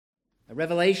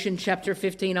Revelation chapter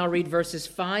 15, I'll read verses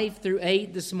 5 through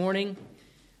 8 this morning.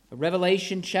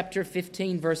 Revelation chapter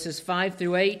 15, verses 5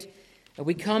 through 8.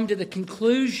 We come to the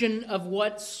conclusion of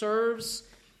what serves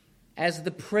as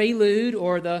the prelude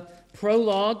or the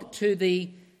prologue to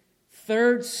the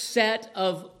third set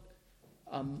of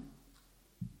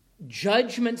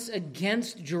judgments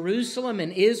against Jerusalem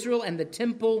and Israel and the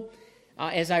temple.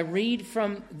 As I read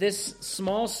from this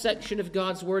small section of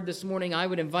God's Word this morning, I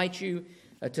would invite you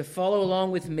to follow along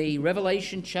with me.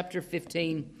 Revelation chapter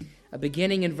 15,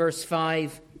 beginning in verse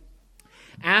 5.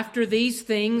 After these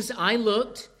things I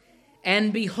looked,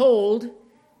 and behold,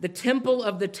 the temple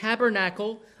of the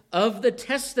tabernacle of the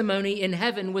testimony in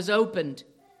heaven was opened.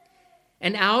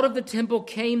 And out of the temple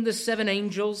came the 7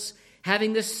 angels,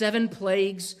 having the 7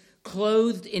 plagues,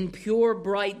 clothed in pure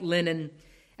bright linen,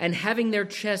 and having their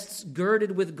chests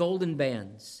girded with golden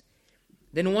bands.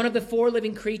 Then one of the 4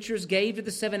 living creatures gave to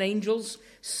the 7 angels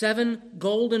 7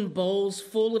 golden bowls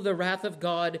full of the wrath of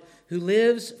God, who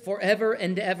lives forever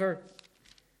and ever.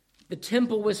 The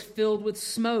temple was filled with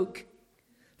smoke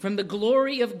from the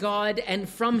glory of God and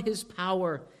from his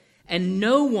power, and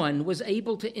no one was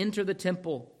able to enter the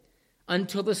temple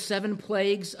until the 7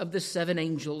 plagues of the 7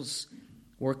 angels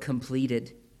were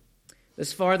completed.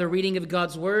 Thus far, the reading of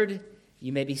God's word.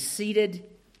 You may be seated.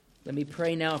 Let me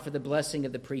pray now for the blessing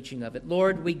of the preaching of it.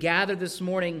 Lord, we gather this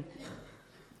morning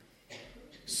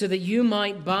so that you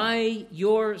might, by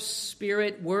your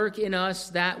Spirit, work in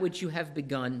us that which you have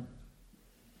begun.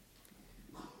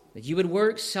 That you would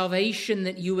work salvation,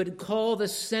 that you would call the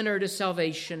sinner to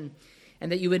salvation,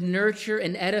 and that you would nurture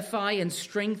and edify and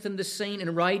strengthen the saint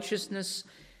in righteousness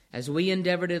as we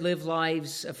endeavor to live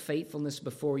lives of faithfulness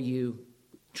before you.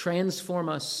 Transform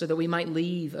us so that we might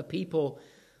leave a people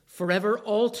forever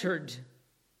altered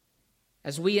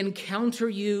as we encounter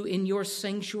you in your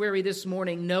sanctuary this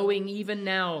morning, knowing even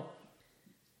now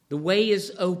the way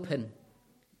is open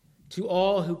to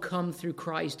all who come through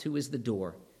Christ, who is the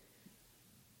door.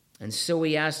 And so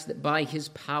we ask that by his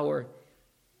power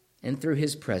and through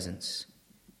his presence,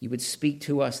 you would speak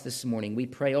to us this morning. We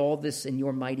pray all this in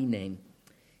your mighty name.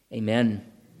 Amen.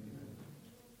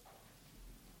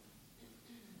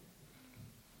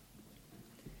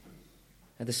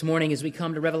 This morning, as we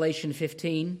come to Revelation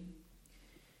 15,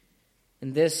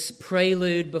 in this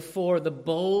prelude before the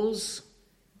bowls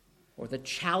or the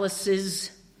chalices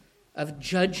of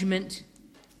judgment,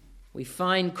 we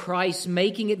find Christ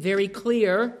making it very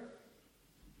clear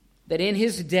that in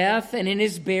his death and in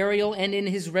his burial and in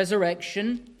his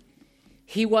resurrection,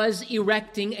 he was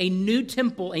erecting a new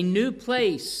temple, a new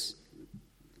place,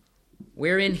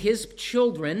 wherein his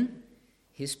children,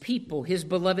 his people, his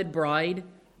beloved bride,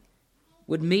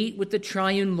 would meet with the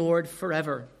triune Lord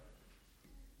forever.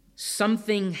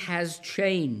 Something has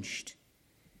changed.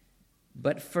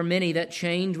 But for many, that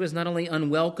change was not only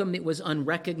unwelcome, it was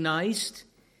unrecognized,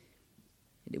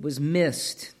 and it was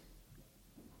missed.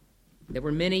 There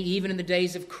were many, even in the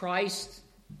days of Christ,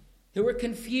 who were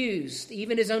confused.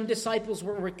 Even his own disciples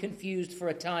were confused for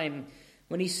a time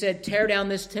when he said, "Tear down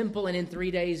this temple, and in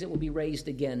 3 days it will be raised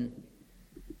again."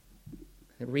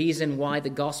 The reason why the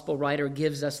gospel writer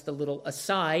gives us the little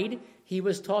aside, he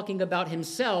was talking about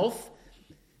himself,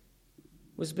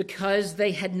 was because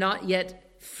they had not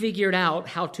yet figured out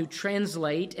how to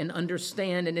translate and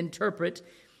understand and interpret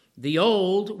the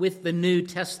Old with the New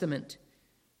Testament.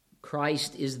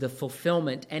 Christ is the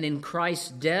fulfillment, and in Christ's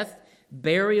death,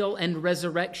 burial, and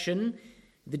resurrection,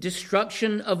 the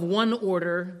destruction of one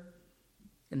order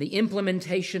and the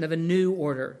implementation of a new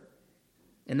order.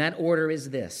 And that order is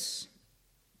this: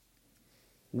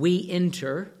 we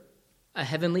enter a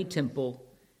heavenly temple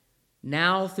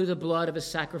now through the blood of a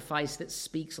sacrifice that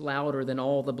speaks louder than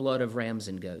all the blood of rams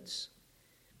and goats.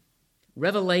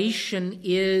 Revelation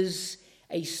is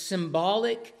a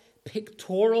symbolic,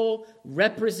 pictorial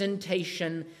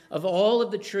representation of all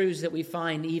of the truths that we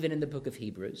find even in the book of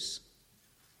Hebrews.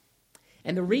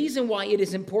 And the reason why it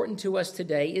is important to us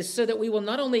today is so that we will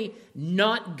not only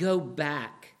not go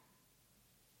back,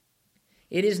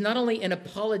 it is not only an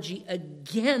apology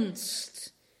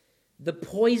against the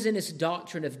poisonous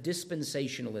doctrine of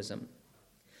dispensationalism,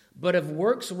 but of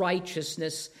works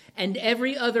righteousness and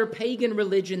every other pagan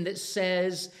religion that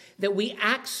says that we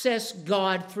access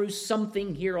God through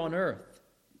something here on earth,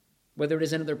 whether it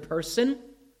is another person,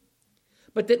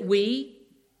 but that we,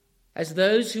 as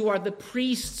those who are the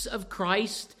priests of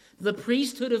Christ, the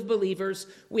priesthood of believers,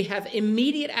 we have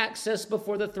immediate access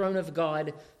before the throne of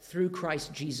God through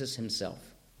Christ Jesus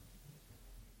himself.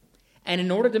 And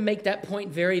in order to make that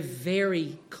point very,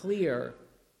 very clear,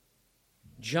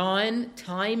 John,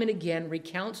 time and again,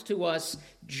 recounts to us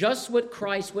just what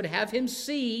Christ would have him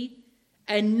see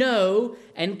and know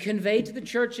and convey to the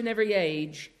church in every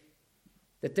age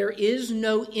that there is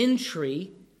no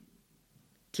entry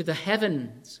to the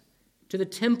heavens, to the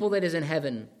temple that is in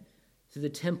heaven, to the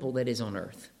temple that is on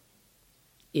earth.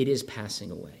 It is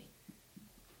passing away.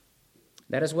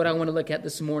 That is what I want to look at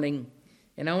this morning,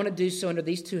 and I want to do so under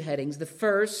these two headings. The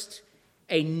first,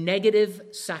 a negative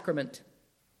sacrament.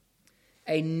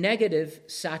 A negative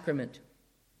sacrament.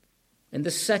 And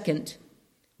the second,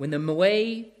 when the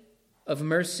way of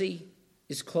mercy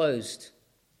is closed.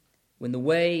 When the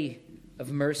way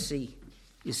of mercy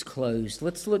is closed.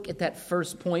 Let's look at that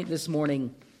first point this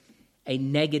morning, a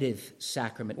negative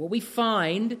sacrament. What we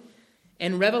find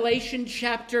in Revelation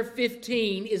chapter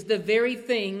 15 is the very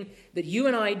thing that you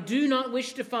and I do not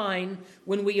wish to find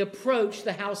when we approach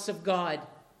the house of God.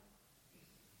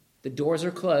 The doors are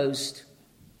closed,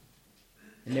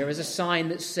 and there is a sign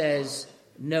that says,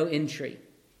 no entry.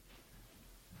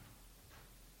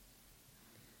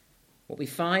 What we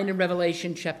find in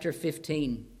Revelation chapter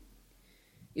 15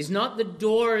 is not the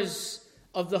doors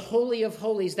of the Holy of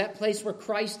Holies, that place where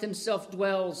Christ himself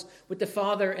dwells with the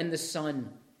Father and the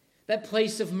Son, that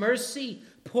place of mercy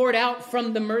poured out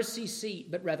from the mercy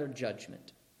seat, but rather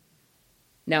judgment.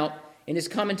 Now, in his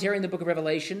commentary in the book of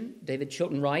Revelation, David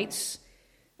Chilton writes,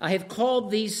 I have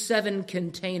called these 7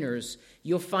 containers,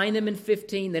 you'll find them in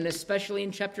 15, then especially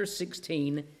in chapter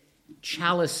 16,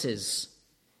 chalices.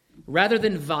 Rather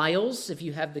than vials, if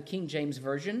you have the King James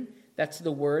Version, that's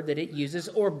the word that it uses,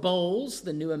 or bowls,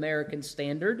 the New American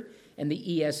Standard and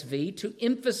the ESV, to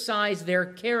emphasize their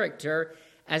character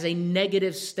as a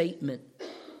negative statement.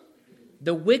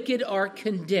 The wicked are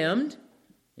condemned,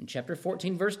 in chapter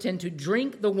 14, verse 10, to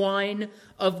drink the wine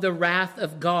of the wrath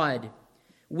of God,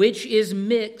 which is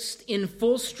mixed in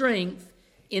full strength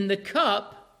in the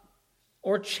cup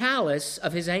or chalice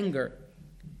of his anger.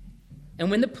 And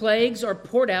when the plagues are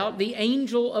poured out, the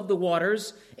angel of the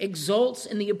waters exults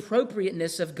in the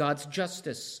appropriateness of God's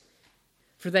justice.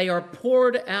 For they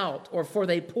poured out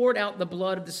the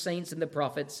blood of the saints and the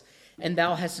prophets, and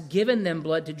thou hast given them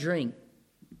blood to drink.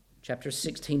 Chapter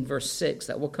 16, verse 6,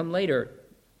 that will come later.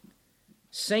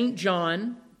 St.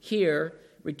 John here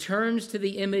returns to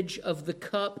the image of the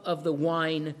cup of the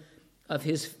wine of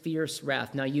his fierce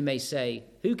wrath. Now you may say,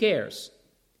 who cares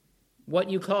what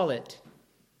you call it?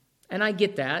 And I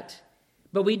get that,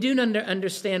 but we do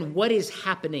understand what is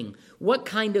happening, what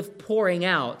kind of pouring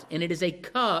out, and it is a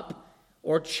cup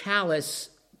or chalice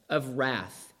of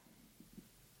wrath.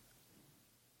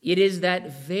 It is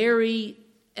that very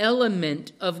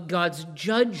element of God's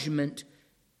judgment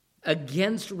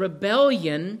against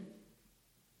rebellion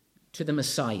to the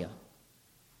Messiah.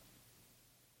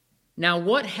 Now,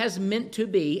 what has meant to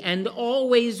be and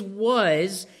always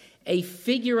was a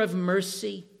figure of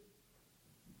mercy.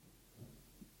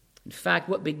 In fact,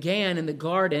 what began in the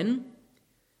garden,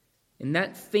 in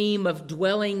that theme of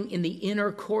dwelling in the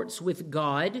inner courts with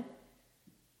God,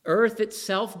 earth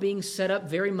itself being set up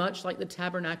very much like the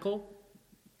tabernacle,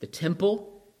 the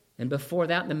temple, and before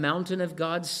that the mountain of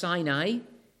God, Sinai,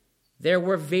 there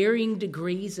were varying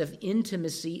degrees of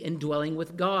intimacy in dwelling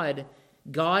with God.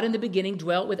 God in the beginning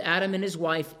dwelt with Adam and his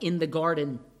wife in the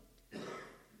garden.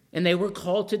 And they were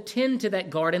called to tend to that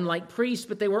garden like priests,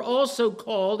 but they were also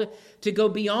called to go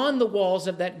beyond the walls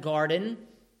of that garden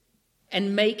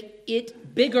and make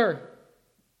it bigger.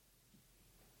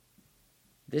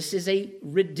 This is a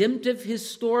redemptive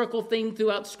historical thing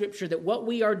throughout Scripture, that what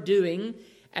we are doing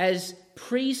as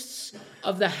priests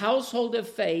of the household of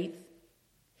faith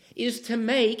is to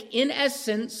make, in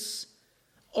essence,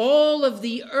 all of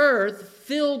the earth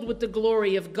filled with the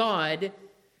glory of God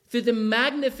through the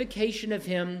magnification of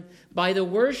him by the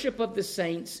worship of the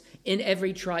saints in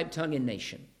every tribe, tongue, and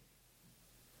nation.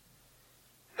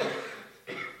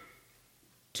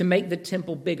 To make the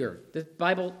temple bigger. The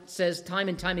Bible says time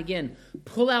and time again,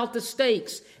 pull out the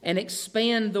stakes and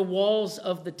expand the walls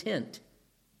of the tent.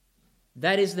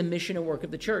 That is the mission and work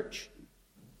of the church.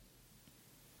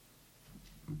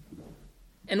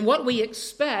 And what we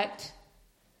expect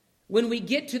when we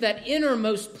get to that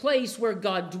innermost place where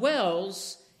God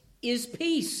dwells is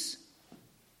peace.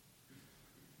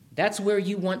 That's where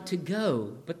you want to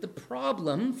go. But the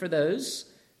problem for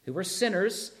those who are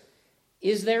sinners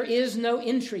is there is no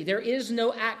entry. There is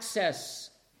no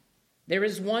access. There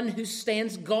is one who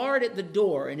stands guard at the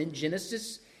door. And in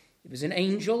Genesis, it was an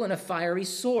angel and a fiery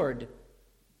sword.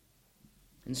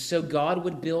 And so God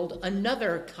would build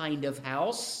another kind of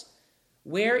house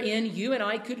wherein you and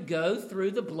I could go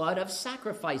through the blood of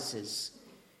sacrifices.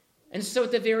 And so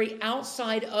at the very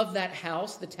outside of that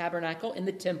house, the tabernacle and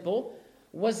the temple,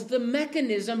 was the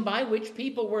mechanism by which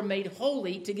people were made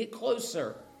holy to get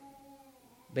closer.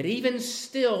 But even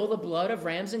still, the blood of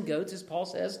rams and goats, as Paul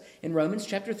says in Romans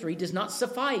chapter 3, does not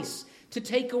suffice to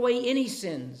take away any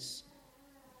sins.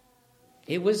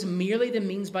 It was merely the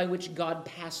means by which God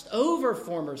passed over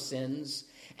former sins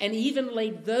and even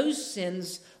laid those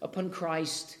sins upon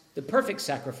Christ, the perfect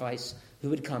sacrifice, who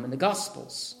would come in the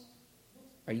Gospels.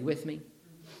 Are you with me?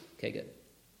 Okay, good.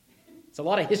 It's a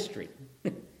lot of history.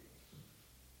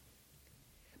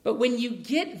 But when you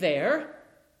get there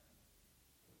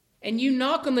and you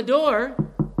knock on the door,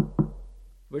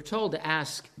 we're told to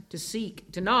ask, to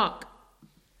seek, to knock.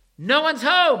 No one's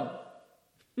home.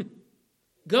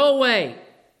 Go away.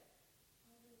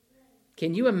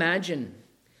 Can you imagine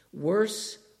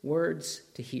worse words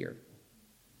to hear?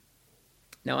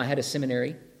 Now, I had a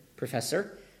seminary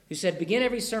professor who said, begin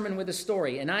every sermon with a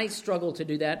story. And I struggle to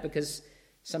do that because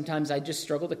sometimes I just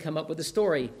struggle to come up with a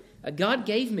story. God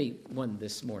gave me one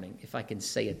this morning, if I can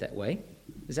say it that way.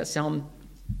 Does that sound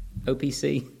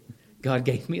OPC? God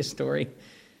gave me a story.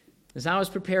 As I was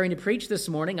preparing to preach this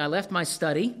morning, I left my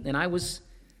study, and I was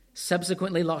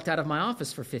subsequently locked out of my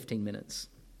office for 15 minutes.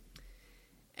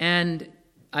 And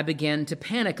I began to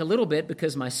panic a little bit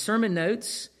because my sermon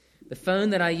notes, the phone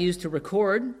that I used to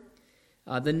record,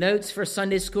 the notes for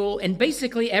Sunday school, and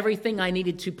basically everything I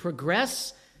needed to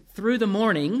progress through the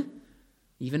morning,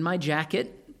 even my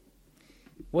jacket,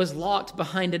 was locked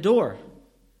behind a door.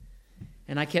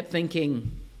 And I kept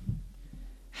thinking,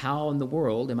 how in the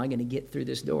world am I going to get through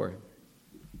this door?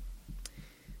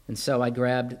 And so I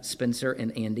grabbed Spencer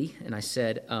and Andy, and I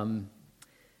said, I'm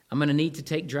going to need to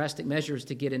take drastic measures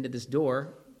to get into this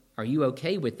door. Are you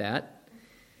okay with that?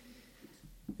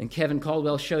 And Kevin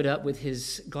Caldwell showed up with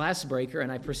his glass breaker,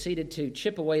 and I proceeded to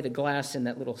chip away the glass in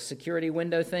that little security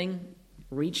window thing,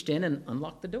 reached in and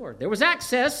unlocked the door. There was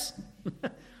access,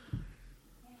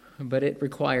 but it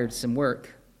required some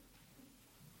work.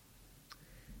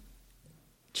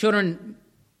 Children,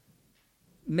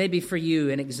 maybe for you,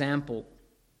 an example.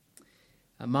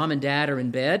 Mom and dad are in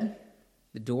bed.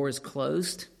 The door is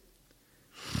closed.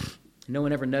 No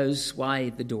one ever knows why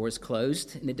the door is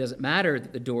closed, and it doesn't matter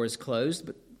that the door is closed,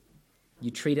 but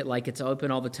you treat it like it's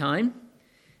open all the time.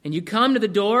 And you come to the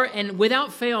door, and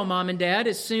without fail, mom and dad,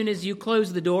 as soon as you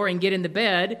close the door and get in the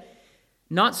bed,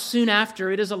 not soon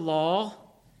after, it is a law,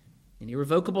 an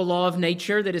irrevocable law of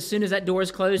nature, that as soon as that door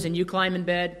is closed and you climb in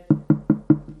bed,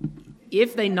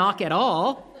 if they knock at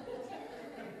all,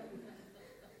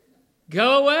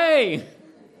 go away.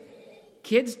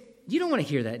 Kids, you don't want to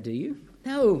hear that, do you?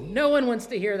 No one wants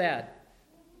to hear that.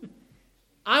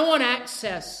 I want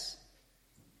access.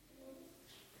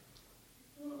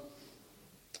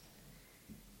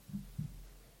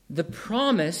 The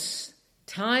promise,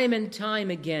 time and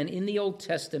time again in the Old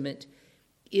Testament,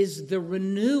 is the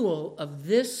renewal of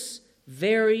this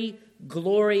very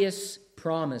glorious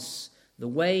promise. The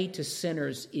way to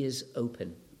sinners is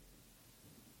open.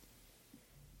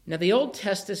 Now, the Old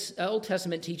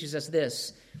Testament teaches us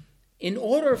this. In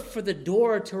order for the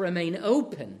door to remain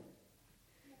open,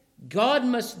 God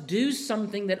must do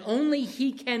something that only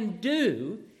He can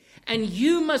do, and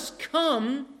you must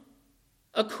come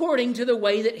according to the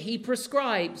way that He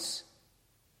prescribes.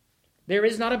 There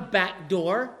is not a back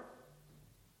door.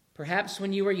 Perhaps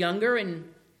when you were younger, and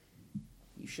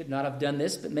you should not have done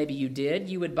this, but maybe you did,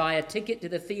 you would buy a ticket to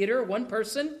the theater, one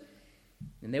person,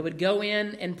 and they would go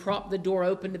in and prop the door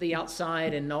open to the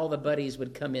outside, and all the buddies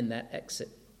would come in that exit.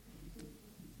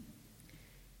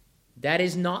 That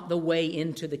is not the way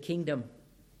into the kingdom.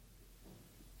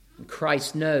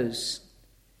 Christ knows.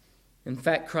 In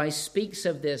fact, Christ speaks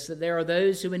of this, that there are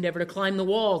those who endeavor to climb the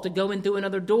wall, to go in through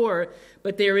another door,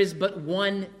 but there is but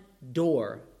one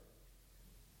door.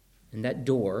 And that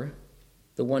door,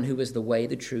 the one who is the way,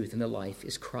 the truth, and the life,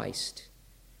 is Christ.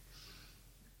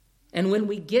 And when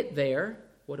we get there,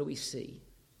 what do we see?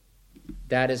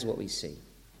 That is what we see.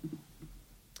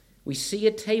 We see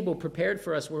a table prepared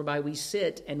for us whereby we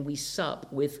sit and we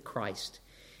sup with Christ.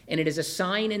 And it is a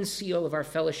sign and seal of our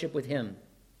fellowship with Him.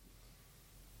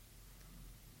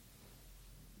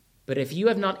 But if you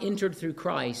have not entered through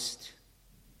Christ,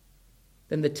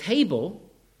 then the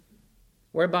table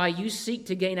whereby you seek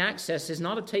to gain access is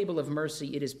not a table of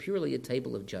mercy, it is purely a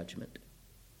table of judgment.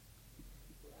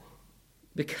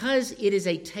 Because it is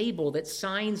a table that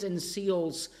signs and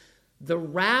seals the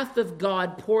wrath of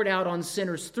God poured out on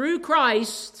sinners through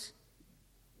Christ,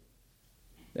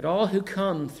 that all who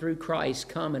come through Christ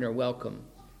come and are welcome.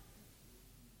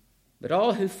 But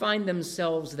all who find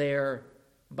themselves there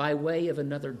by way of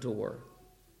another door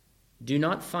do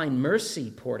not find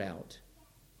mercy poured out,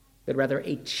 but rather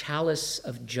a chalice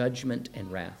of judgment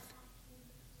and wrath.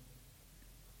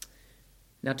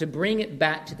 Now, to bring it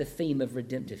back to the theme of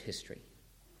redemptive history,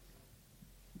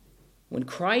 When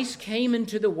Christ came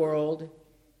into the world,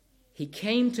 he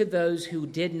came to those who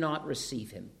did not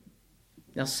receive him.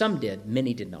 Now, some did,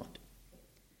 many did not.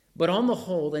 But on the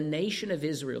whole, the nation of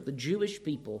Israel, the Jewish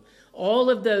people, all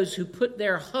of those who put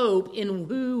their hope in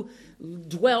who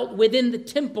dwelt within the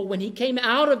temple, when he came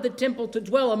out of the temple to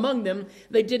dwell among them,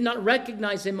 they did not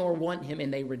recognize him or want him,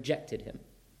 and they rejected him.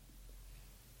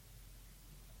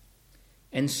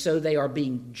 And so they are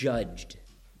being judged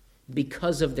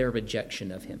because of their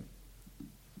rejection of him.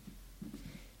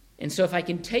 And so if I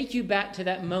can take you back to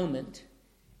that moment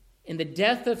in the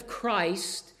death of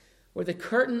Christ, where the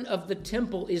curtain of the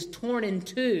temple is torn in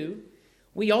two,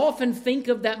 we often think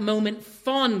of that moment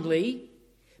fondly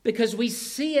because we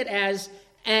see it as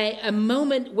a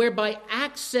moment whereby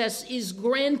access is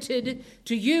granted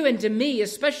to you and to me,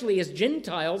 especially as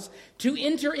Gentiles, to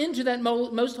enter into that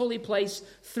most holy place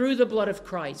through the blood of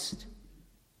Christ.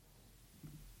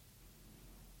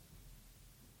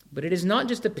 But it is not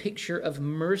just a picture of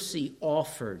mercy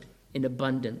offered in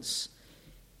abundance.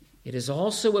 It is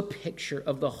also a picture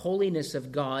of the holiness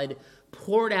of God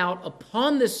poured out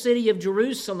upon the city of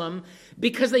Jerusalem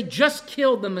because they just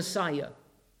killed the Messiah.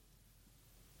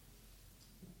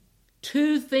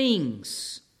 Two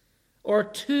things, or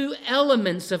two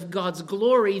elements of God's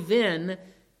glory then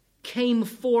came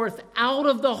forth out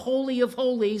of the Holy of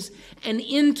Holies and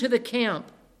into the camp.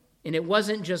 And it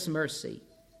wasn't just mercy.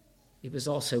 It was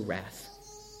also wrath.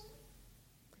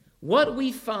 What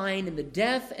we find in the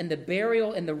death and the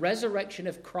burial and the resurrection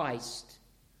of Christ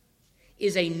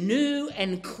is a new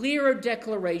and clearer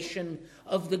declaration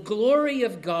of the glory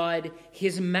of God,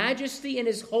 his majesty and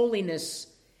his holiness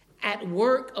at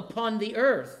work upon the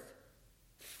earth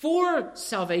for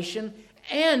salvation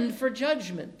and for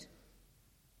judgment.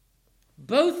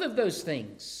 Both of those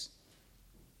things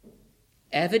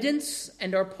evidence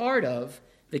and are part of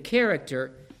the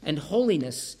character and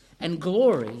holiness and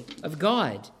glory of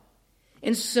God.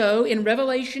 And so in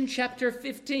Revelation chapter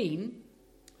 15,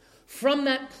 from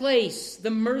that place,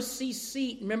 the mercy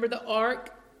seat, remember the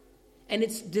ark and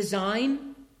its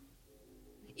design?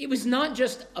 It was not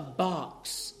just a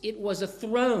box, it was a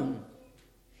throne.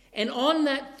 And on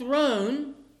that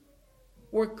throne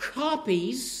were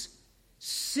copies,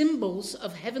 symbols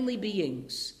of heavenly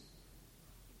beings.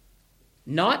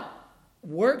 Not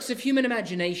works of human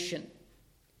imagination,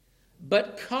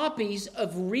 but copies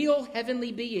of real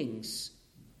heavenly beings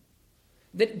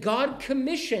that God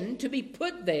commissioned to be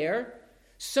put there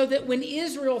so that when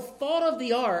Israel thought of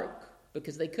the ark,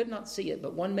 because they could not see it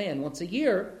but one man once a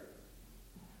year,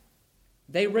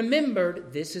 they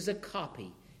remembered this is a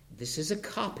copy. This is a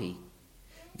copy.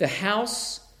 The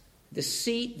house, the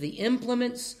seat, the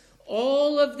implements,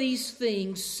 all of these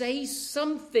things say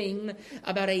something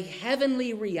about a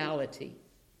heavenly reality.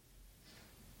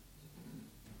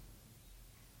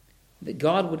 That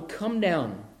God would come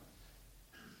down,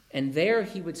 and there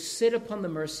he would sit upon the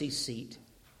mercy seat.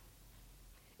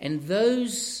 And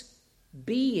those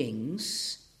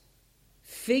beings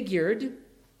figured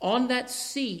on that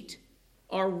seat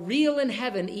are real in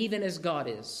heaven, even as God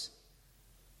is.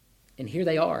 And here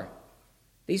they are.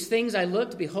 These things I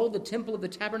looked, behold, the temple of the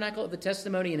tabernacle of the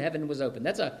testimony in heaven was open.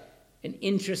 That's an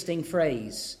interesting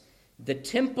phrase. The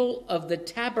temple of the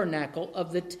tabernacle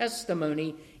of the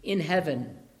testimony in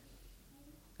heaven.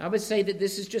 I would say that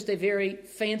this is just a very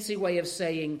fancy way of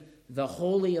saying the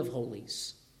Holy of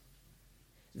Holies.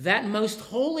 That most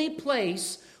holy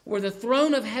place where the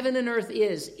throne of heaven and earth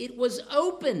is, it was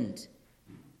opened.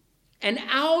 And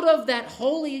out of that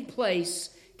holy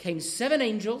place came 7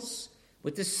 angels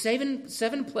with the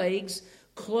seven plagues,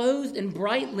 clothed in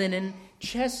bright linen,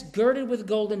 chests girded with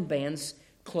golden bands,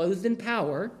 clothed in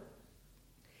power.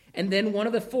 And then one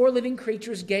of the 4 living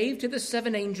creatures gave to the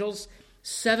 7 angels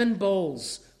 7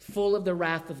 bowls full of the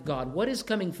wrath of God. What is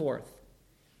coming forth?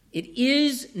 It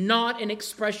is not an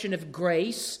expression of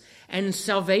grace and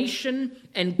salvation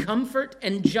and comfort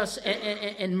and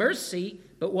and mercy,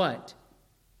 but what?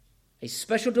 A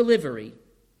special delivery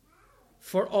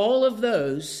for all of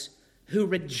those who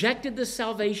rejected the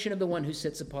salvation of the one who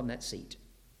sits upon that seat.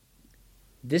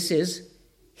 This is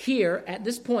here, at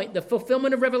this point, the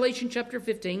fulfillment of Revelation chapter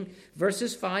 15,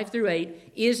 verses 5 through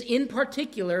 8, is in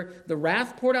particular the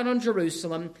wrath poured out on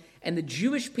Jerusalem and the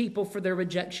Jewish people for their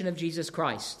rejection of Jesus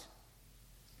Christ.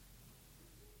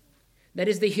 That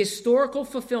is the historical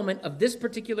fulfillment of this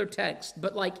particular text.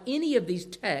 But like any of these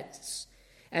texts,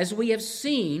 as we have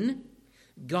seen,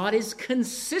 God is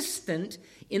consistent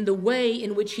in the way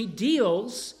in which he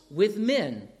deals with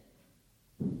men.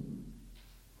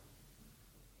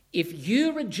 If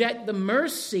you reject the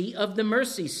mercy of the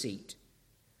mercy seat,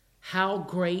 how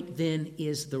great then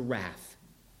is the wrath?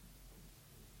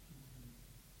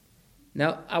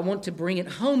 Now, I want to bring it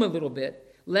home a little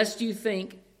bit, lest you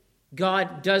think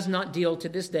God does not deal to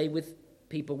this day with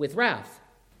people with wrath.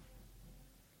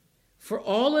 For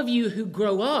all of you who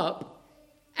grow up,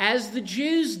 as the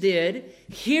Jews did,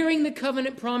 hearing the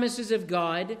covenant promises of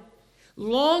God,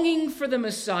 longing for the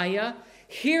Messiah,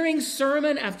 hearing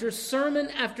sermon after sermon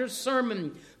after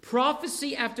sermon,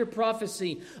 prophecy after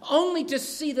prophecy, only to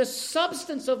see the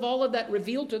substance of all of that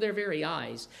revealed to their very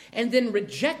eyes, and then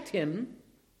reject him,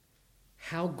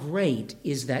 how great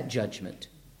is that judgment?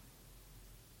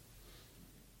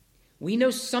 We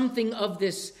know something of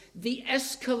this, the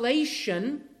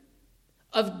escalation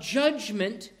of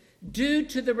judgment due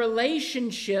to the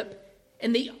relationship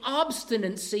and the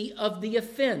obstinacy of the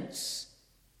offense.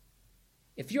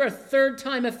 If you're a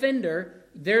third-time offender,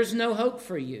 there's no hope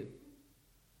for you.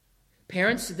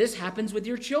 Parents, this happens with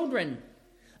your children.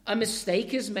 A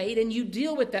mistake is made and you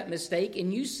deal with that mistake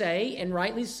and you say, and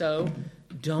rightly so,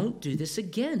 don't do this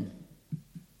again.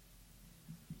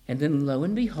 And then lo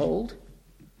and behold,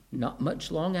 not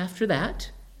much long after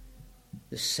that,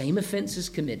 the same offense is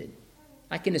committed.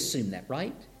 I can assume that,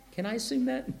 right? Can I assume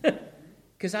that?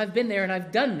 Because I've been there and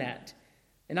I've done that.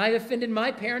 And I've offended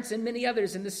my parents and many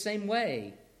others in the same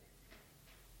way.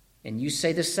 And you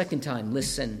say the second time,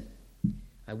 listen,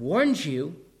 I warned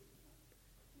you,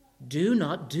 do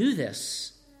not do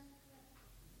this.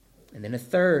 And then a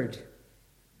third,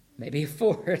 maybe a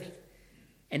fourth.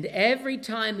 And every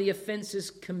time the offense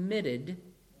is committed,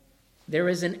 there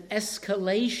is an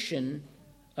escalation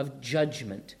of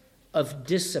judgment, of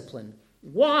discipline.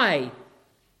 Why?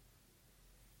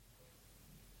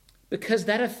 Because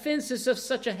that offense is of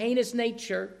such a heinous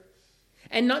nature,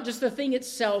 and not just the thing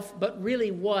itself, but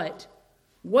really what?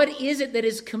 What is it that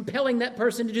is compelling that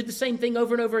person to do the same thing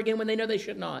over and over again when they know they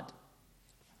should not?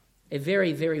 A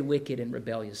very, very wicked and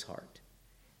rebellious heart.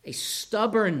 A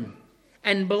stubborn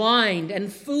and blind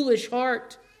and foolish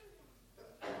heart.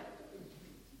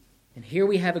 And here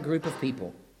we have a group of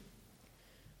people,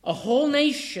 a whole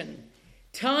nation,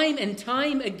 time and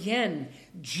time again,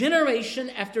 generation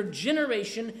after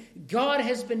generation, God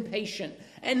has been patient,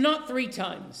 and not 3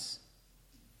 times.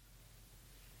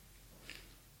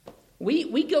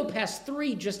 We go past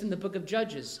 3 just in the book of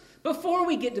Judges. Before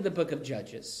we get to the book of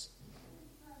Judges,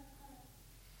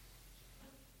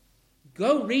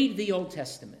 go read the Old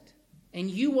Testament, and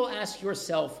you will ask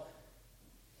yourself,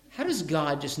 how does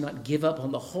God just not give up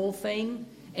on the whole thing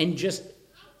and just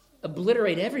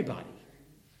obliterate everybody?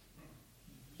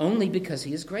 Only because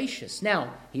he is gracious.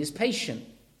 Now, he is patient.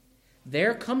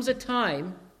 There comes a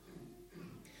time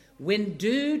when,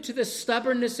 due to the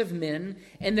stubbornness of men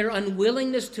and their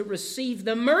unwillingness to receive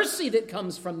the mercy that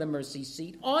comes from the mercy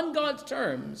seat on God's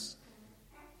terms,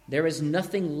 there is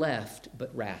nothing left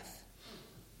but wrath.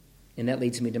 And that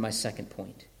leads me to my second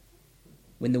point.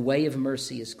 When the way of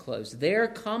mercy is closed, there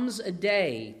comes a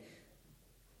day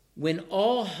when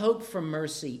all hope for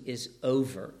mercy is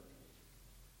over.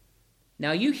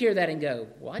 Now you hear that and go,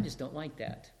 well, I just don't like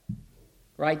that.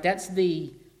 Right?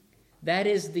 That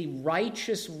is the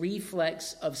righteous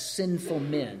reflex of sinful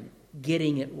men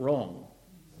getting it wrong.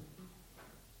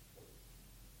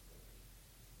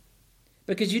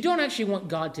 Because you don't actually want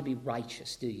God to be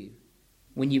righteous, do you?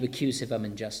 When you accuse him of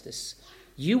injustice.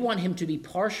 You want him to be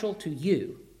partial to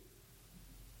you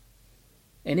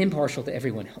and impartial to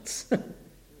everyone else.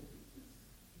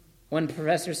 One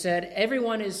professor said,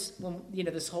 everyone is,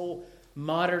 this whole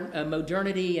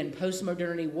modernity and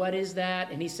postmodernity, what is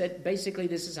that? And he said, basically,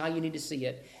 this is how you need to see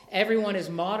it. Everyone is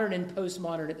modern and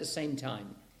postmodern at the same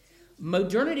time.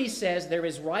 Modernity says there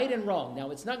is right and wrong.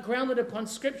 Now, it's not grounded upon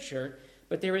Scripture,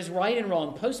 but there is right and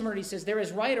wrong. Postmodernity says there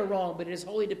is right or wrong, but it is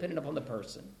wholly dependent upon the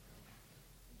person.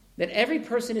 That every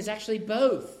person is actually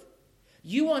both.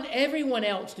 You want everyone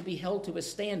else to be held to a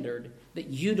standard that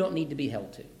you don't need to be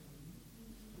held to.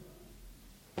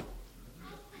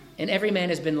 And every man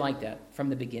has been like that from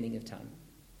the beginning of time.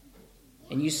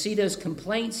 And you see those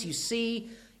complaints, you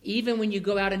see, even when you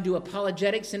go out and do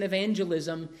apologetics and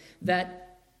evangelism,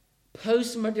 that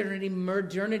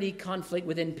post-modernity conflict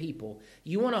within people.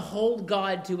 You want to hold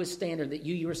God to a standard that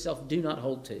you yourself do not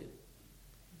hold to,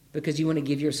 because you want to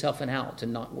give yourself an out to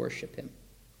not worship him.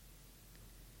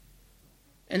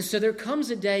 And so there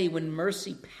comes a day when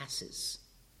mercy passes.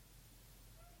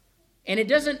 And it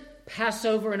doesn't pass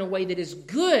over in a way that is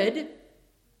good,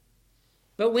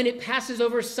 but when it passes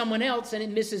over someone else and it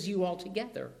misses you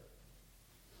altogether.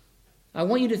 I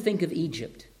want you to think of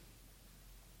Egypt.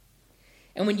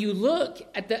 And when you look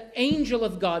at the angel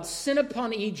of God sent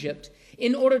upon Egypt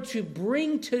in order to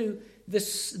bring to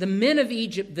the men of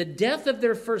Egypt the death of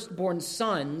their firstborn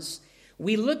sons,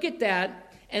 we look at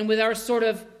that and with our sort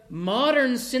of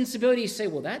modern sensibility, you say,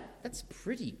 well, that's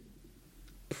pretty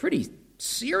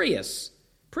serious,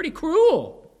 pretty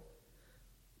cruel.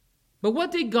 But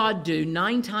what did God do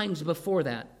 9 times before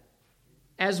that?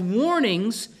 As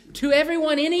warnings to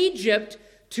everyone in Egypt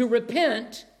to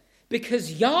repent,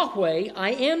 because Yahweh,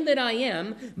 I am that I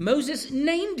am, Moses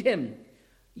named him.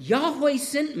 Yahweh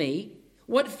sent me.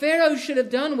 What Pharaoh should have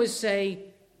done was say,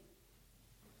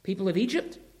 people of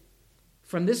Egypt,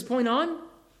 from this point on,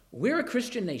 we're a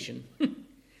Christian nation.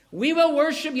 We will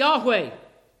worship Yahweh.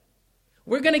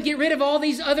 We're going to get rid of all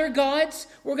these other gods.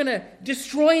 We're going to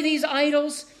destroy these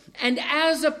idols. And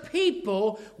as a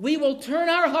people, we will turn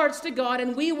our hearts to God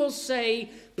and we will say,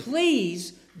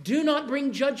 please do not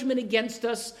bring judgment against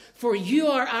us, for you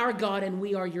are our God and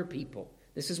we are your people.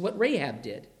 This is what Rahab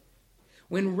did.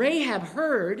 When Rahab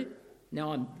heard,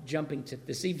 now I'm jumping to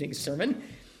this evening's sermon,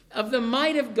 of the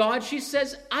might of God, she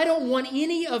says, I don't want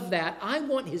any of that. I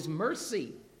want his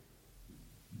mercy.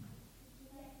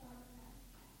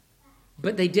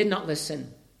 But they did not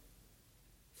listen.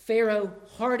 Pharaoh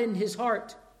hardened his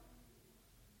heart.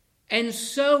 And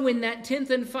so when that 10th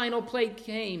and final plague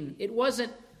came, it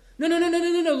wasn't, no,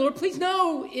 Lord, please,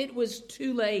 no. It was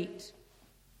too late.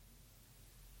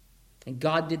 And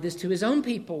God did this to his own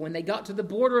people when they got to the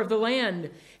border of the land.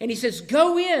 And he says,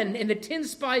 go in. And the 10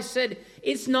 spies said,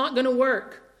 it's not going to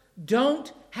work.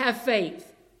 Don't have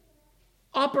faith.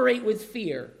 Operate with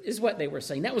fear, is what they were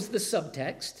saying. That was the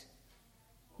subtext.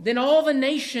 Then all the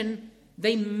nation,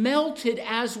 they melted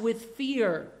as with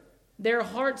fear. Their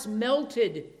hearts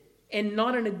melted, and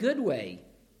not in a good way.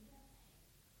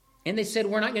 And they said,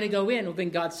 we're not going to go in. Well,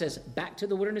 then God says, back to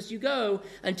the wilderness you go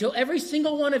until every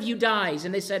single one of you dies.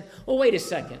 And they said, oh, wait a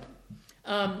second.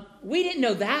 We didn't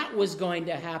know that was going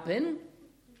to happen.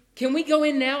 Can we go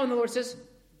in now? And the Lord says,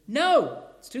 no,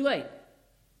 it's too late.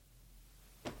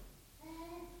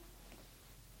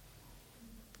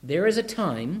 There is a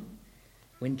time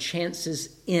when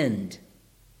chances end.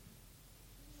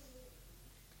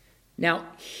 Now,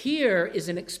 here is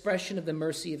an expression of the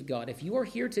mercy of God. If you are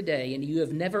here today and you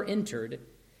have never entered,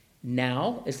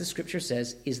 now, as the scripture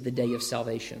says, is the day of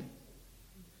salvation.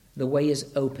 The way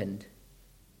is opened.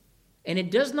 And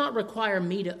it does not require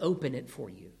me to open it for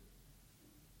you.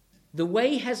 The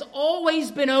way has always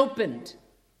been opened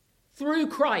through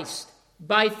Christ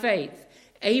by faith.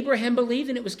 Abraham believed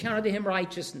and it was counted to him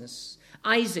righteousness.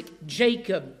 Isaac,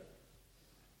 Jacob,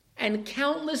 and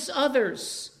countless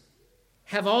others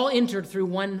have all entered through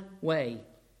one way.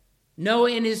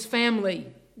 Noah and his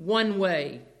family, one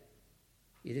way.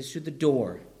 It is through the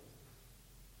door.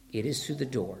 It is through the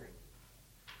door.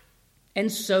 And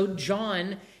so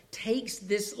John takes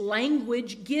this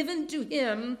language given to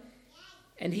him,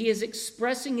 and he is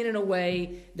expressing it in a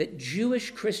way that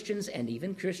Jewish Christians and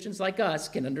even Christians like us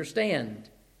can understand.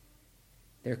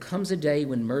 There comes a day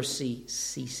when mercy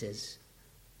ceases,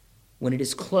 when it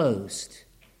is closed.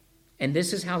 And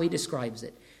this is how he describes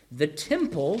it. The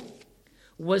temple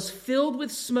was filled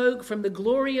with smoke from the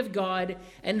glory of God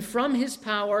and from his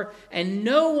power, and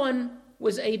no one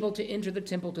was able to enter the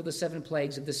temple till the 7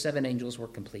 plagues of the 7 angels were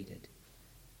completed.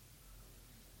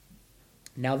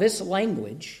 Now this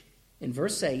language, in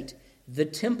verse 8, the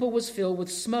temple was filled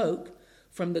with smoke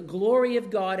from the glory of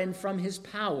God and from his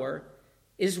power,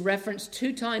 is referenced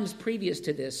 2 times previous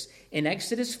to this, in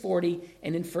Exodus 40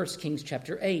 and in 1 Kings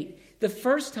chapter 8. The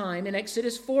first time in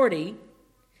Exodus 40,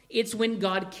 it's when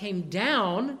God came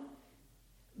down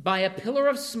by a pillar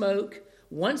of smoke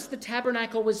once the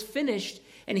tabernacle was finished,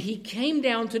 and he came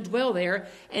down to dwell there,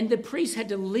 and the priest had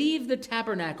to leave the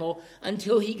tabernacle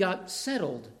until he got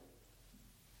settled.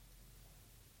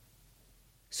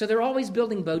 So they're always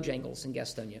building Bojangles in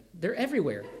Gastonia. They're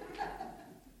everywhere.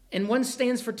 And one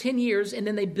stands for 10 years, and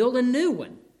then they build a new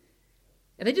one.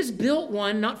 And they just built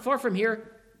one not far from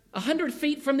here, 100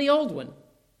 feet from the old one.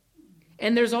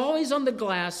 And there's always on the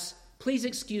glass, please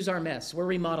excuse our mess, we're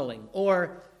remodeling.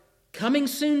 Or, coming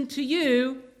soon to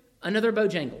you, another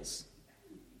Bojangles.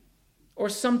 Or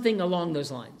something along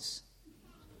those lines.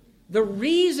 The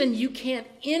reason you can't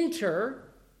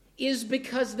enter is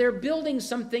because they're building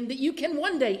something that you can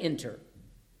one day enter.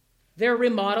 They're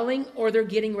remodeling or they're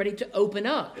getting ready to open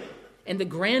up. And the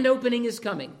grand opening is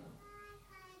coming.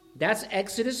 That's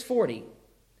Exodus 40.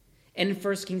 And in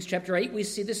 1 Kings chapter 8, we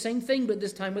see the same thing, but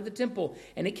this time with the temple.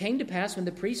 And it came to pass when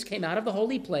the priests came out of the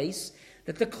holy place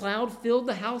that the cloud filled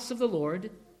the house of the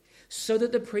Lord, so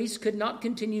that the priests could not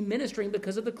continue ministering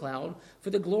because of the cloud, for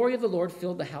the glory of the Lord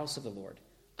filled the house of the Lord.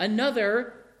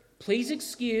 Another, please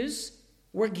excuse,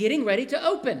 we're getting ready to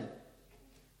open.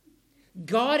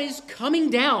 God is coming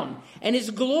down, and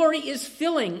his glory is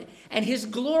filling, and his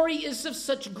glory is of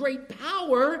such great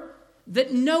power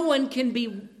that no one can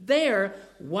be there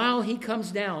while he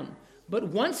comes down. But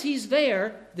once he's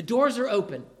there, the doors are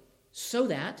open so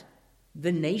that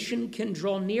the nation can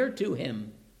draw near to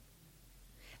him.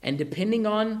 And depending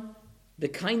on the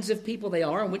kinds of people they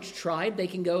are and which tribe, they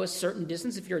can go a certain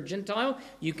distance. If you're a Gentile,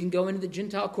 you can go into the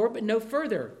Gentile court, but no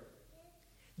further.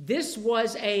 This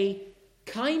was a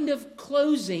kind of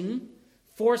closing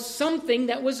for something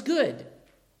that was good.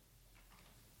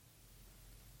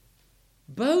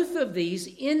 Both of these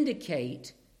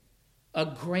indicate a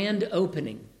grand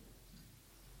opening.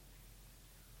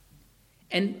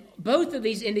 And both of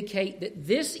these indicate that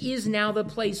this is now the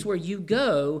place where you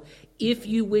go if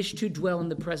you wish to dwell in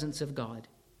the presence of God.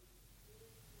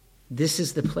 This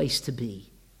is the place to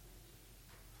be.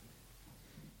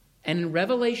 And in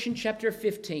Revelation chapter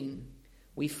 15,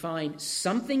 we find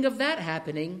something of that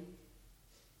happening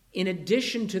in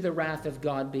addition to the wrath of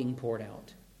God being poured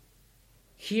out.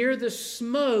 Here the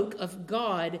smoke of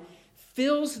God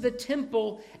fills the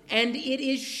temple and it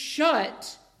is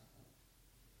shut,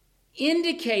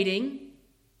 indicating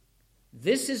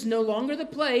this is no longer the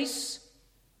place,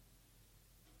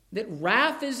 that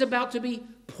wrath is about to be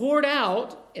poured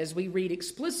out, as we read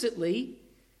explicitly,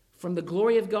 from the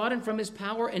glory of God and from his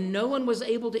power, and no one was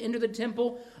able to enter the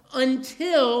temple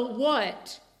until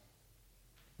what?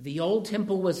 The old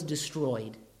temple was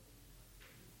destroyed.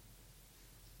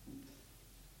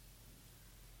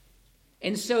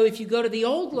 And so if you go to the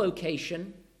old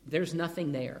location, there's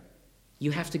nothing there.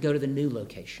 You have to go to the new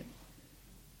location.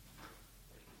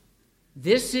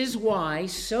 This is why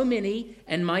so many,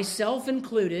 and myself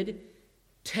included,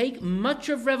 take much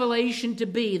of Revelation to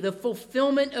be the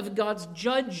fulfillment of God's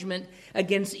judgment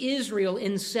against Israel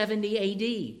in 70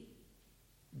 A.D.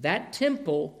 That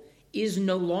temple is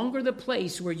no longer the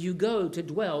place where you go to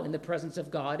dwell in the presence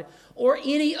of God or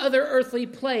any other earthly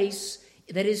place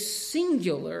that is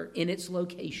singular in its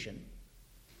location.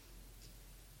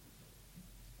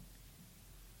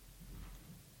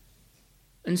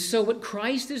 And so what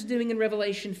Christ is doing in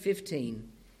Revelation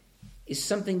 15 is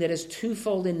something that is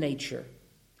twofold in nature.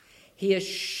 He is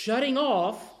shutting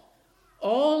off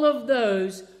all of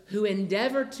those who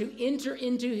endeavor to enter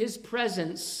into his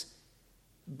presence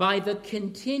by the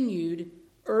continued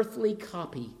earthly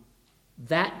copy,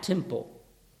 that temple.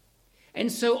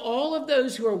 And so all of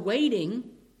those who are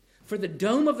waiting for the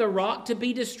Dome of the Rock to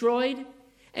be destroyed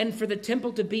and for the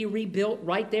temple to be rebuilt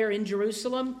right there in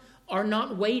Jerusalem are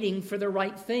not waiting for the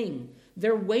right thing.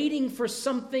 They're waiting for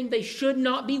something they should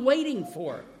not be waiting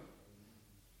for.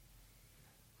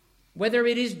 Whether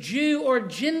it is Jew or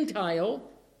Gentile,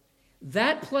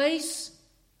 that place,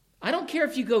 I don't care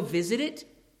if you go visit it,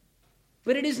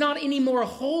 but it is not any more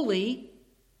holy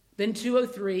than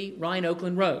 203 Rhine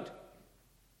Oakland Road.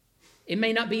 It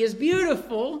may not be as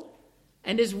beautiful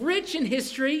and as rich in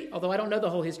history, although I don't know the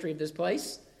whole history of this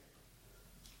place.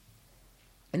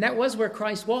 And that was where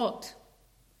Christ walked.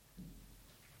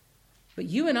 But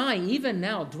you and I, even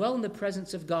now, dwell in the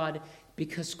presence of God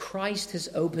because Christ has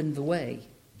opened the way.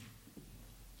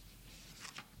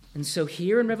 And so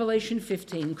here in Revelation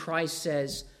 15, Christ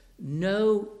says,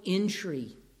 no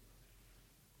entry.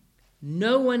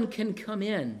 No one can come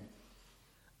in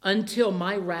until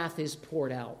my wrath is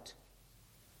poured out.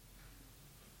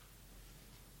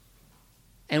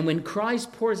 And when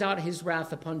Christ pours out his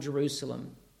wrath upon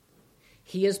Jerusalem,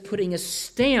 he is putting a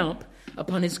stamp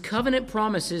upon his covenant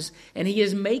promises, and he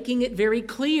is making it very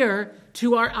clear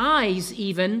to our eyes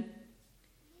even,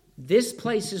 this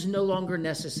place is no longer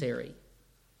necessary.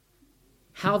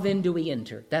 How then do we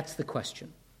enter? That's the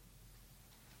question.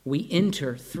 We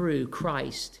enter through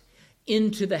Christ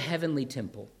into the heavenly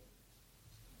temple.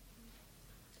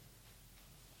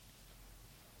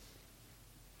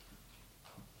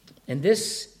 And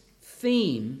this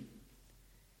theme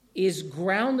is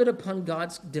grounded upon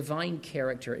God's divine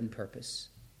character and purpose.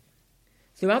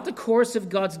 Throughout the course of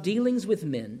God's dealings with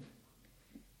men,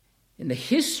 in the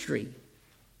history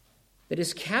that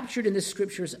is captured in the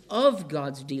scriptures of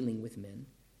God's dealing with men,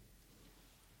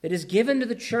 that is given to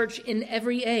the church in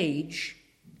every age,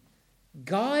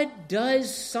 God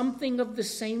does something of the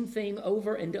same thing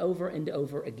over and over and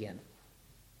over again.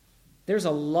 There's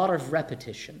a lot of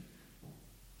repetition.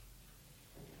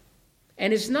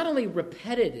 And it's not only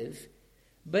repetitive,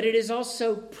 but it is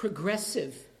also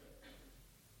progressive.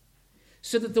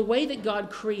 So that the way that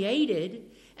God created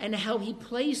and how he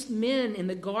placed men in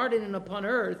the garden and upon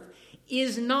earth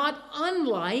is not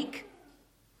unlike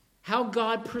how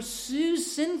God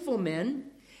pursues sinful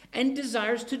men and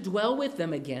desires to dwell with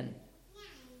them again.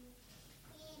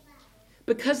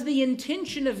 Because the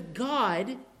intention of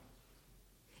God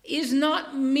is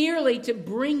not merely to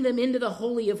bring them into the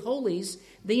Holy of Holies.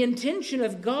 The intention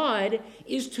of God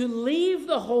is to leave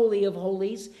the Holy of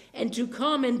Holies and to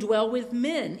come and dwell with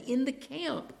men in the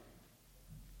camp.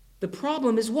 The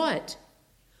problem is what?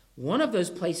 One of those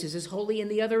places is holy and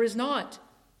the other is not.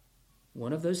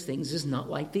 One of those things is not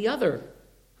like the other.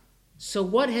 So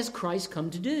what has Christ come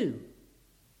to do?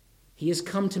 He has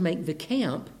come to make the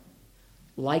camp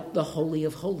like the Holy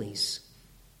of Holies.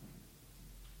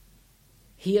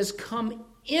 He has come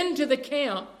into the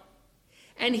camp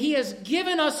and he has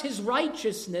given us his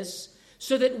righteousness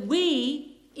so that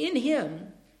we, in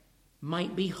him,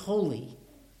 might be holy.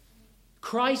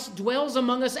 Christ dwells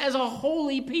among us as a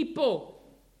holy people.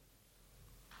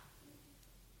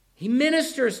 He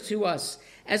ministers to us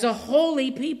as a holy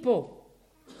people.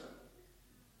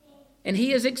 And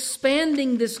he is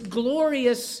expanding this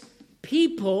glorious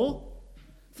people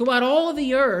throughout all of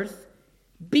the earth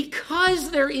because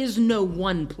there is no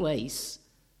one place.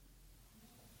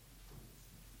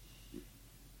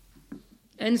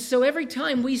 And so every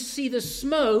time we see the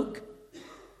smoke,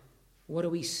 what do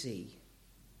we see?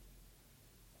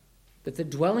 That the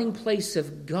dwelling place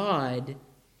of God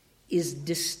is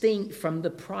distinct from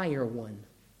the prior one.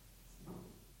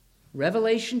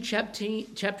 Revelation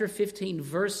chapter 15,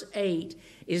 verse 8,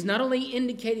 is not only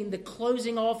indicating the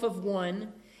closing off of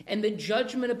one and the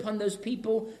judgment upon those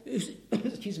people who,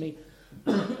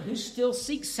 who still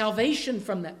seek salvation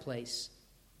from that place,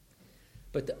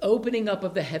 but the opening up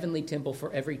of the heavenly temple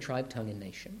for every tribe, tongue, and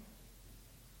nation.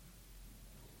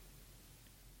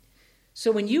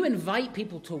 So when you invite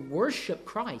people to worship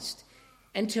Christ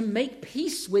and to make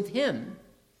peace with him,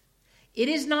 it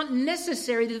is not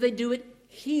necessary that they do it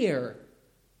here,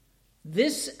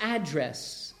 this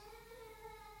address.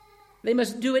 They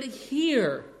must do it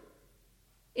here,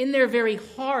 in their very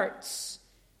hearts.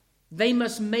 They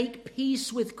must make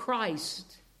peace with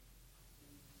Christ.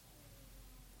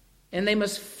 And they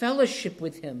must fellowship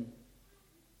with him,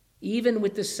 even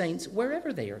with the saints,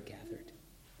 wherever they are gathered.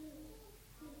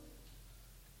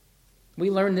 We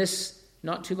learned this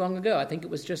not too long ago. I think it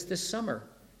was just this summer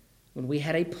when we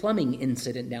had a plumbing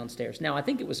incident downstairs. Now, I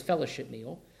think it was fellowship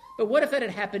meal, but what if that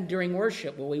had happened during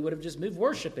worship? Well, we would have just moved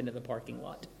worship into the parking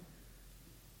lot.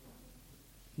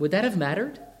 Would that have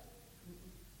mattered?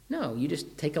 No, you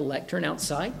just take a lectern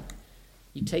outside.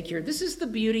 You take this is the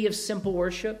beauty of simple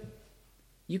worship.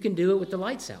 You can do it with the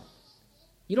lights out.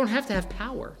 You don't have to have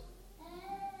power.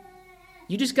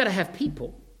 You just got to have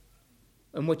people.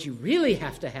 And what you really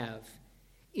have to have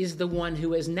is the one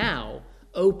who has now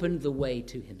opened the way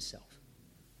to himself.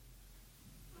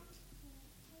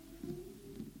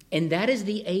 And that is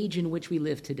the age in which we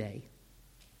live today.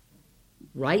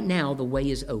 Right now, the way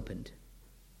is opened.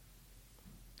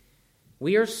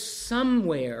 We are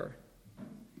somewhere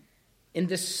in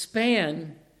the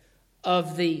span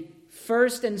of the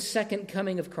first and second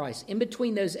coming of Christ, in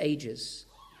between those ages.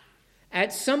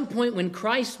 At some point when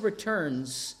Christ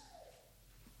returns,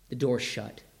 the door's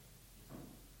shut.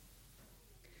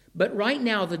 But right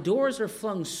now, the doors are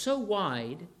flung so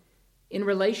wide in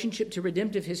relationship to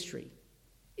redemptive history.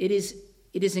 It is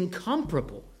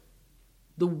incomparable,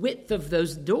 the width of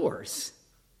those doors.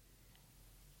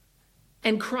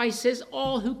 And Christ says,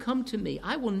 all who come to me,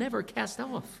 I will never cast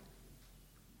off.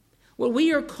 What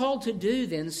we are called to do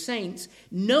then, saints,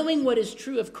 knowing what is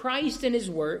true of Christ and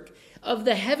his work, of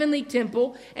the heavenly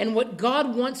temple, and what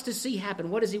God wants to see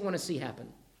happen. What does he want to see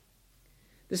happen?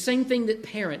 The same thing that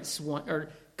parents want,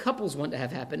 or couples want to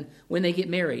have happen when they get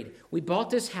married. We bought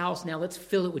this house, now let's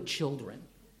fill it with children.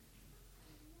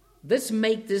 Let's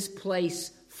make this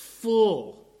place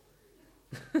full.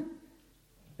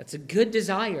 That's a good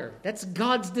desire. That's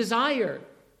God's desire.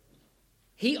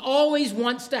 He always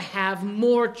wants to have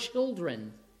more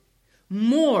children,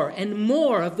 more and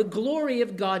more of the glory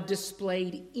of God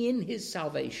displayed in his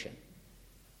salvation.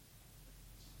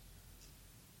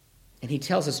 And he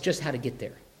tells us just how to get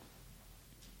there.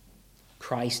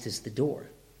 Christ is the door.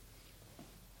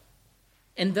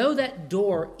 And though that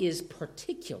door is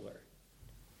particular,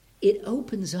 it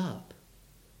opens up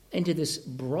into this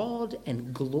broad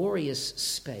and glorious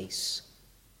space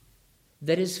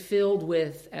that is filled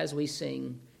with, as we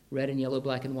sing, red and yellow,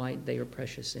 black and white, they are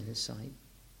precious in his sight.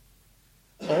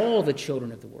 All the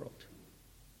children of the world.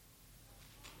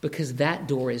 Because that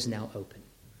door is now open.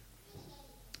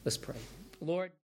 Let's pray. Lord.